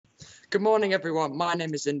Good morning, everyone. My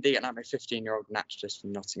name is Indy, and I'm a 15-year-old naturalist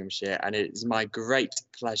from Nottinghamshire. And it is my great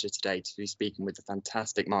pleasure today to be speaking with the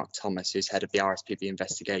fantastic MarkThomas, who's head of the RSPB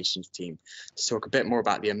investigations team, to talk a bit more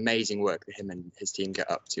about the amazing work that him and his team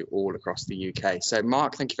get up to all across the UK. So,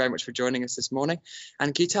 Mark, thank you very much for joining us this morning.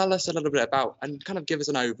 And can you tell us a little bit about and kind of give us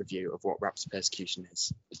an overview of what raptor persecution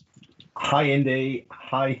is? Hi, Indy.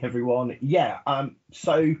 Hi, everyone.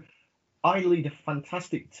 So I lead a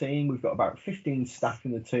fantastic team. We've got about 15 staff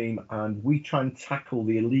in the team, and we try and tackle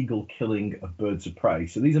the illegal killing of birds of prey.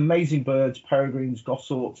 So these amazing birds, peregrines,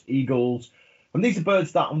 goshawks, eagles, and these are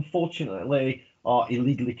birds that unfortunately are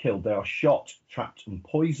illegally killed. They are shot, trapped, and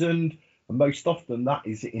poisoned, and most often that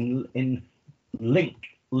is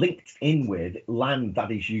linked in with land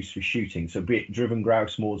that is used for shooting. So be it driven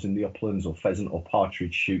grouse moors in the uplands or pheasant or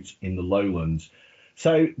partridge shoots in the lowlands.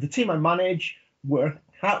 So the team I manage, we're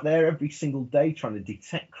out there every single day trying to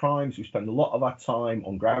detect crimes. We spend a lot of our time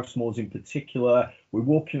on grouse moors in particular. We're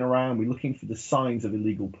walking around, we're looking for the signs of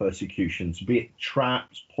illegal persecutions, be it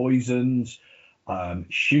traps, poisons,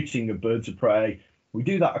 shooting of birds of prey. We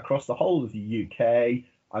do that across the whole of the UK,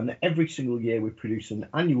 and every single year we produce an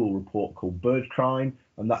annual report called Bird Crime,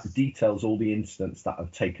 and that details all the incidents that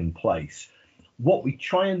have taken place. What we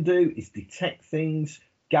try and do is detect things,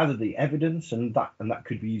 gather the evidence, and that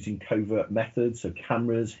could be using covert methods, so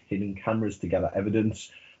cameras, hidden cameras to gather evidence.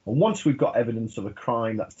 And once we've got evidence of a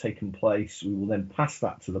crime that's taken place, we will then pass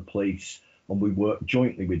that to the police, and we work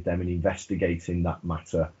jointly with them in investigating that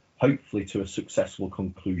matter, hopefully to a successful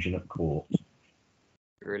conclusion at court.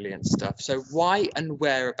 Brilliant stuff. So why and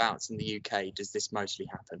whereabouts in the UK does this mostly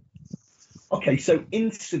happen? Okay, so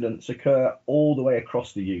incidents occur all the way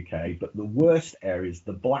across the UK, but the worst areas,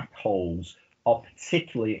 the black holes, are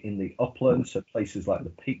particularly in the uplands, so places like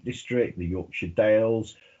the Peak District, the Yorkshire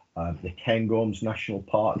Dales, the Cairngorms National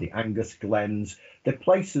Park, the Angus Glens. They're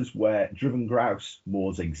places where driven grouse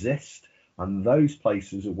moors exist, and those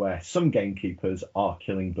places are where some gamekeepers are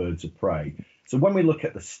killing birds of prey. So when we look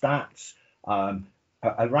at the stats,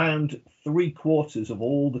 around 3/4 of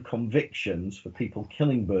all the convictions for people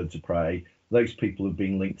killing birds of prey, those people have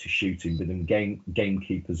been linked to shooting within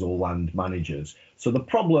gamekeepers or land managers. So the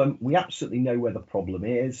problem, we absolutely know where the problem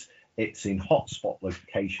is. It's in hotspot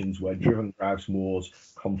locations where driven grouse moors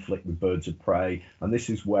conflict with birds of prey. And this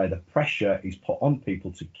is where the pressure is put on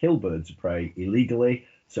people to kill birds of prey illegally.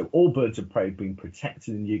 So all birds of prey have been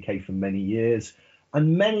protected in the UK for many years.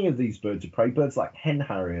 And many of these birds of prey, birds like hen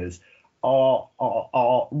harriers,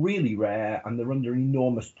 are really rare, and they're under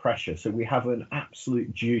enormous pressure. So we have an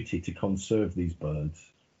absolute duty to conserve these birds.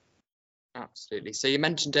 Absolutely. So you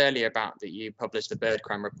mentioned earlier about that you publish the bird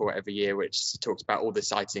crime report every year, which talks about all the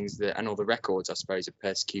sightings and all the records, I suppose, of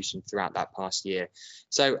persecution throughout that past year.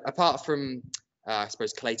 So apart from, I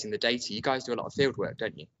suppose, collating the data, you guys do a lot of field work,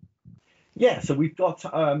 don't you? Yeah, so we've got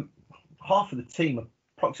half of the team,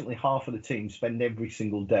 approximately half of the team spend every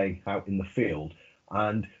single day out in the field.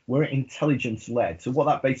 And we're intelligence led. So what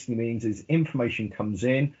that basically means is information comes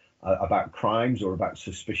in about crimes or about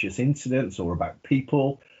suspicious incidents or about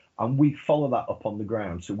people, and we follow that up on the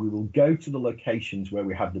ground. So we will go to the locations where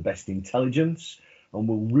we have the best intelligence, and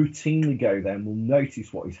we'll routinely go there and we'll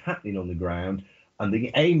notice what is happening on the ground. And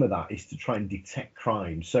the aim of that is to try and detect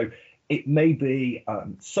crime. So it may be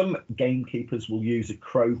some gamekeepers will use a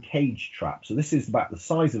crow cage trap. So this is about the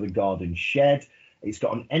size of a garden shed. It's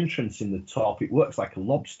got an entrance in the top. It works like a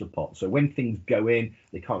lobster pot. So when things go in,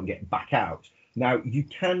 they can't get back out. Now, you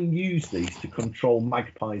can use these to control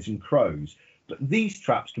magpies and crows, but these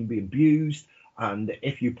traps can be abused. And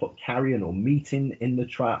if you put carrion or meat in the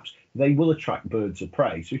traps, they will attract birds of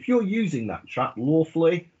prey. So if you're using that trap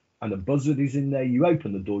lawfully and a buzzard is in there, you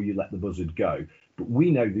open the door, you let the buzzard go. But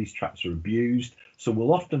we know these traps are abused. So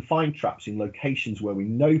we'll often find traps in locations where we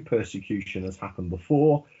know persecution has happened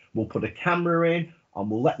before. We'll put a camera in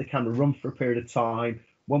and we'll let the camera run for a period of time.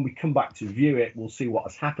 When we come back to view it, we'll see what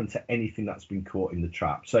has happened to anything that's been caught in the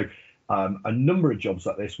trap. So a number of jobs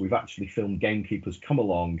like this, we've actually filmed gamekeepers come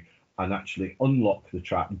along and actually unlock the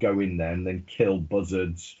trap, go in there and then kill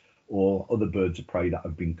buzzards or other birds of prey that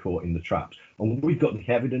have been caught in the traps. And we've got the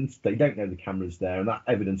evidence. They don't know the camera's there, and that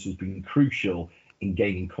evidence has been crucial in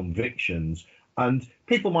gaining convictions. And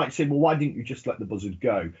people might say, well, why didn't you just let the buzzard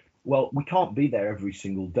go? Well, we can't be there every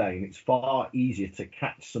single day, and it's far easier to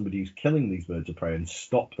catch somebody who's killing these birds of prey and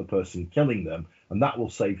stop the person killing them, and that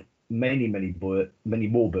will save many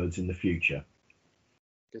more birds in the future.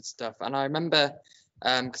 Good stuff. And I remember,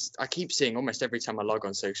 because I keep seeing almost every time I log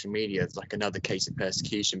on social media, it's like another case of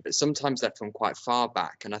persecution, but sometimes they're from quite far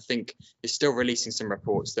back, and I think you're still releasing some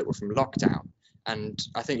reports that were from lockdown. And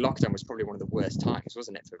I think lockdown was probably one of the worst times,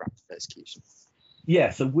 wasn't it, for raptor persecution?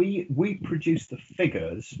 Yeah, so we produce the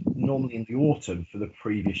figures normally in the autumn for the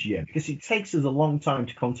previous year because it takes us a long time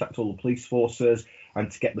to contact all the police forces and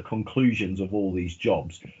to get the conclusions of all these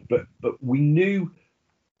jobs. But we knew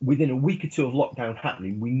within a week or two of lockdown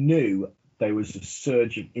happening, we knew there was a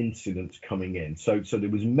surge of incidents coming in. So there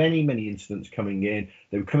was many incidents coming in.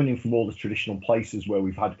 They were coming in from all the traditional places where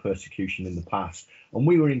we've had persecution in the past, and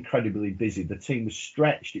we were incredibly busy. The team was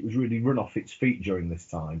stretched. It was really run off its feet during this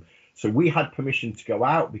time. So we had permission to go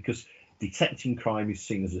out because detecting crime is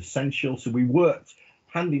seen as essential. So we worked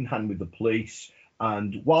hand in hand with the police.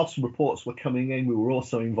 And whilst reports were coming in, we were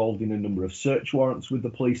also involved in a number of search warrants with the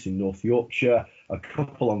police in North Yorkshire, a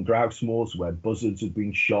couple on grouse moors where buzzards had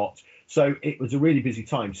been shot. So it was a really busy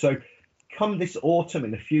time. So come this autumn,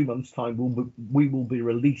 in a few months' time, we will be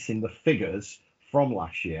releasing the figures from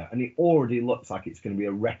last year. And it already looks like it's going to be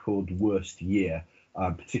a record worst year,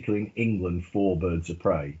 particularly in England, for birds of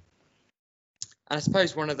prey. And I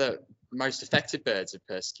suppose one of the most affected birds of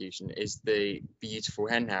persecution is the beautiful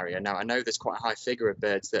hen harrier. Now, I know there's quite a high figure of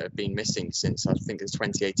birds that have been missing since, I think it's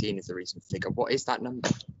 2018 is the recent figure. What is that number?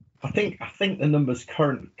 I think the number's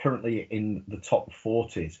currently in the top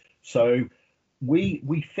 40s. So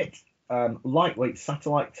we fit lightweight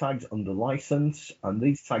satellite tags under license, and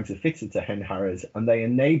these tags are fitted to hen harriers, and they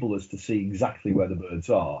enable us to see exactly where the birds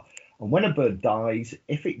are. And when a bird dies,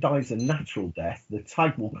 if it dies a natural death, the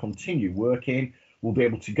tag will continue working. We'll be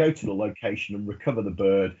able to go to the location and recover the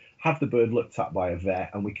bird, have the bird looked at by a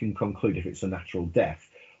vet, and we can conclude if it's a natural death.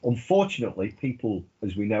 Unfortunately, people,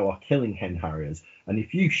 as we know, are killing hen harriers. And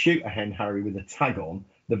if you shoot a hen harrier with a tag on,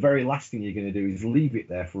 the very last thing you're going to do is leave it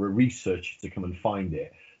there for a researcher to come and find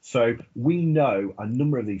it. So we know a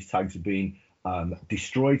number of these tags have been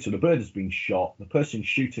destroyed. So the bird has been shot. The person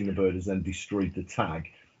shooting the bird has then destroyed the tag.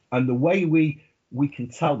 And the way we can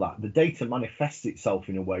tell that, the data manifests itself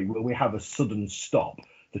in a way where we have a sudden stop.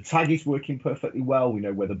 The tag is working perfectly well. We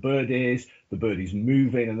know where the bird is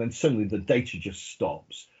moving, and then suddenly the data just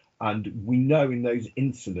stops. And we know in those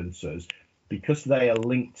incidences, because they are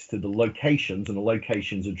linked to the locations, and the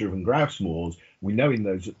locations are driven grouse moors, we know in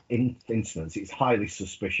those incidents it's highly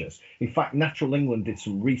suspicious. In fact, Natural England did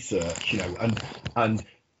some research, and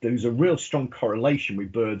there's a real strong correlation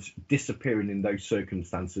with birds disappearing in those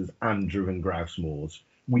circumstances and driven grouse moors.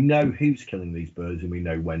 We know who's killing these birds, and we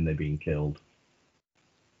know when they're being killed.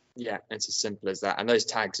 Yeah, it's as simple as that. And those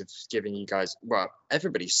tags have given you guys, well,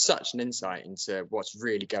 everybody such an insight into what's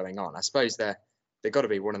really going on. I suppose they've got to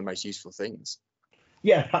be one of the most useful things.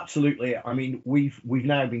 Yeah, absolutely. I mean, we've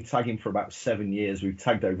now been tagging for about 7 years. We've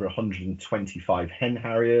tagged over 125 hen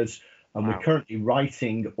harriers, and We're currently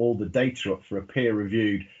writing all the data up for a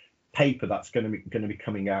peer-reviewed paper that's going to be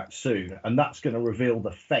coming out soon, and that's going to reveal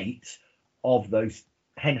the fate of those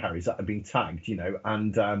hen harriers that have been tagged.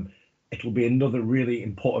 And it'll be another really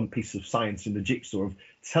important piece of science in the jigsaw of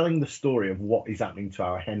telling the story of what is happening to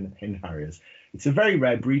our hen harriers. It's a very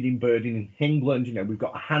rare breeding bird in England. We've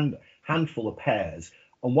got a handful of pairs,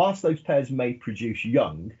 and whilst those pairs may produce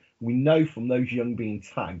young, we know from those young being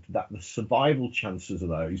tagged that the survival chances of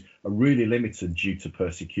those are really limited due to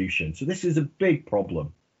persecution. So this is a big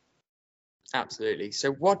problem. Absolutely.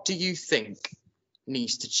 So what do you think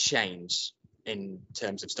needs to change in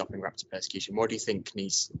terms of stopping raptor persecution? What do you think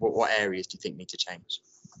what areas do you think need to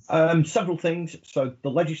change? Several things. So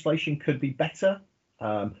the legislation could be better.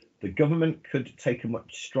 The government could take a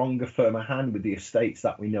much stronger, firmer hand with the estates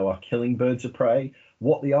that we know are killing birds of prey.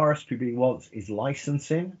 What the RSPB wants is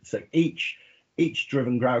licensing. So each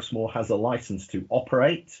driven grouse moor has a license to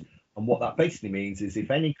operate. And what that basically means is if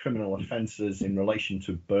any criminal offences in relation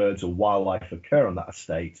to birds or wildlife occur on that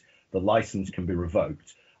estate, the license can be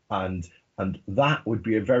revoked. And that would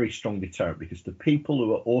be a very strong deterrent, because the people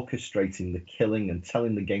who are orchestrating the killing and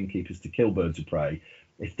telling the gamekeepers to kill birds of prey,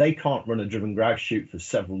 if they can't run a driven grouse shoot for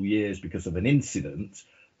several years because of an incident,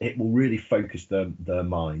 it will really focus their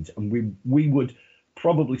minds. And we would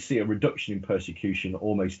probably see a reduction in persecution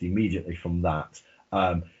almost immediately from that.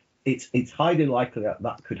 It's highly likely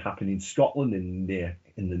that could happen in Scotland in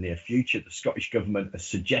the near future. The Scottish government are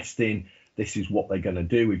suggesting this is what they're going to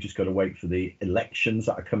do. We've just got to wait for the elections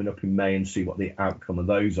that are coming up in May and see what the outcome of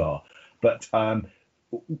those are. But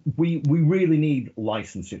we really need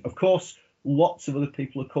licensing. Of course, lots of other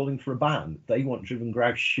people are calling for a ban. They want driven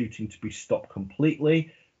grouse shooting to be stopped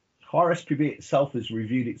completely. RSPB itself has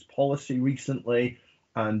reviewed its policy recently,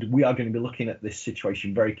 and we are going to be looking at this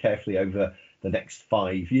situation very carefully over the next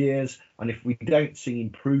 5 years. And if we don't see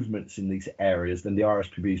improvements in these areas, then the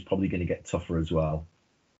RSPB is probably going to get tougher as well.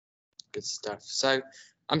 Good stuff. So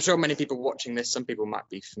I'm sure many people watching this, some people might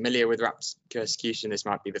be familiar with raptor persecution. This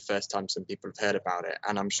might be the first time some people have heard about it.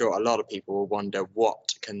 And I'm sure a lot of people will wonder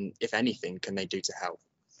what can, if anything, can they do to help?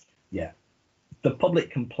 Yeah, the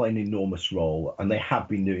public can play an enormous role, and they have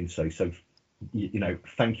been doing so. So,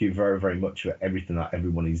 thank you very, very much for everything that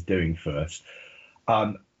everyone is doing for us.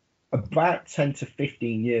 About 10 to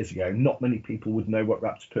 15 years ago, not many people would know what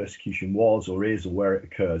raptor persecution was or is or where it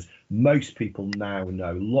occurs. Most people now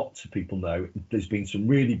know, lots of people know. There's been some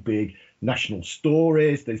really big national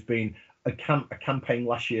stories. There's been a campaign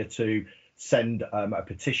last year to send a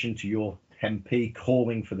petition to your MP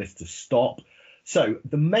calling for this to stop. So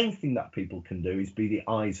the main thing that people can do is be the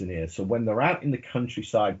eyes and ears. So when they're out in the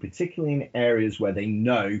countryside, particularly in areas where they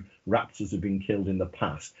know raptors have been killed in the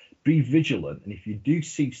past, be vigilant. And if you do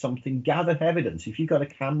see something, gather evidence. If you've got a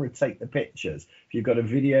camera, take the pictures. If you've got a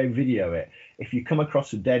video it. If you come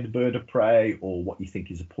across a dead bird of prey or what you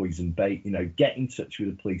think is a poison bait, get in touch with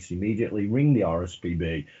the police immediately, ring the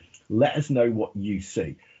RSPB, let us know what you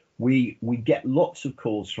see. We get lots of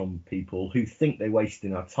calls from people who think they're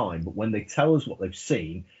wasting our time, but when they tell us what they've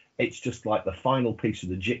seen, it's just like the final piece of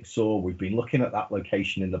the jigsaw. We've been looking at that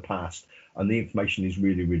location in the past, and the information is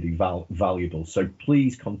really, really valuable. So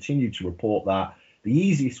please continue to report that. The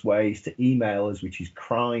easiest way is to email us, which is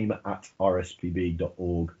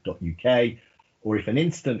crime@rspb.org.uk. Or if an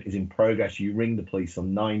incident is in progress, you ring the police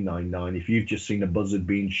on 999. If you've just seen a buzzard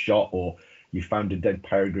being shot or you found a dead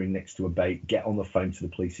peregrine next to a bait, get on the phone to the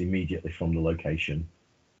police immediately from the location.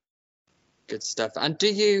 Good stuff. And do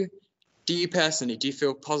you personally, do you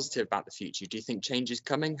feel positive about the future? Do you think change is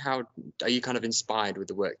coming? How are you kind of inspired with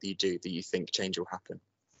the work that you do, that you think change will happen?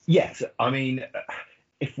 Yes, I mean,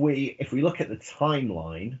 if we look at the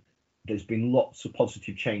timeline, there's been lots of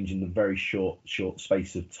positive change in the very short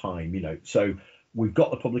space of time. So we've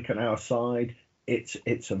got the public on our side. It's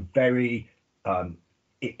a very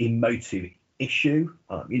emotive issue.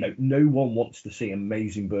 No one wants to see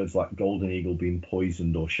amazing birds like golden eagle being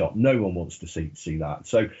poisoned or shot. No one wants to see that.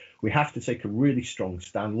 So we have to take a really strong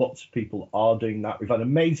stand. Lots of people are doing that. We've had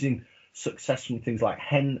amazing success from things like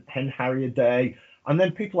Hen Harrier Day, and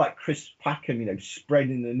then people like Chris Packham,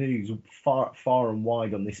 spreading the news far and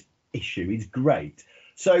wide on this issue is great.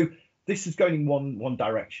 So this is going in one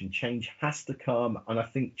direction. Change has to come, and I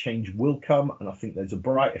think change will come, and I think there's a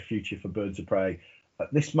brighter future for birds of prey.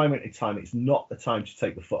 At this moment in time, it's not the time to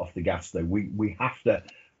take the foot off the gas, though. We have to,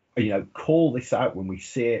 call this out when we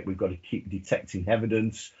see it. We've got to keep detecting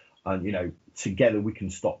evidence, and together we can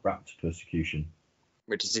stop raptor persecution.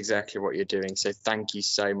 Which is exactly what you're doing. So thank you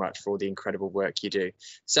so much for all the incredible work you do.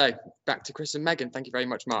 So back to Chris and Megan. Thank you very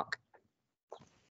much, Mark.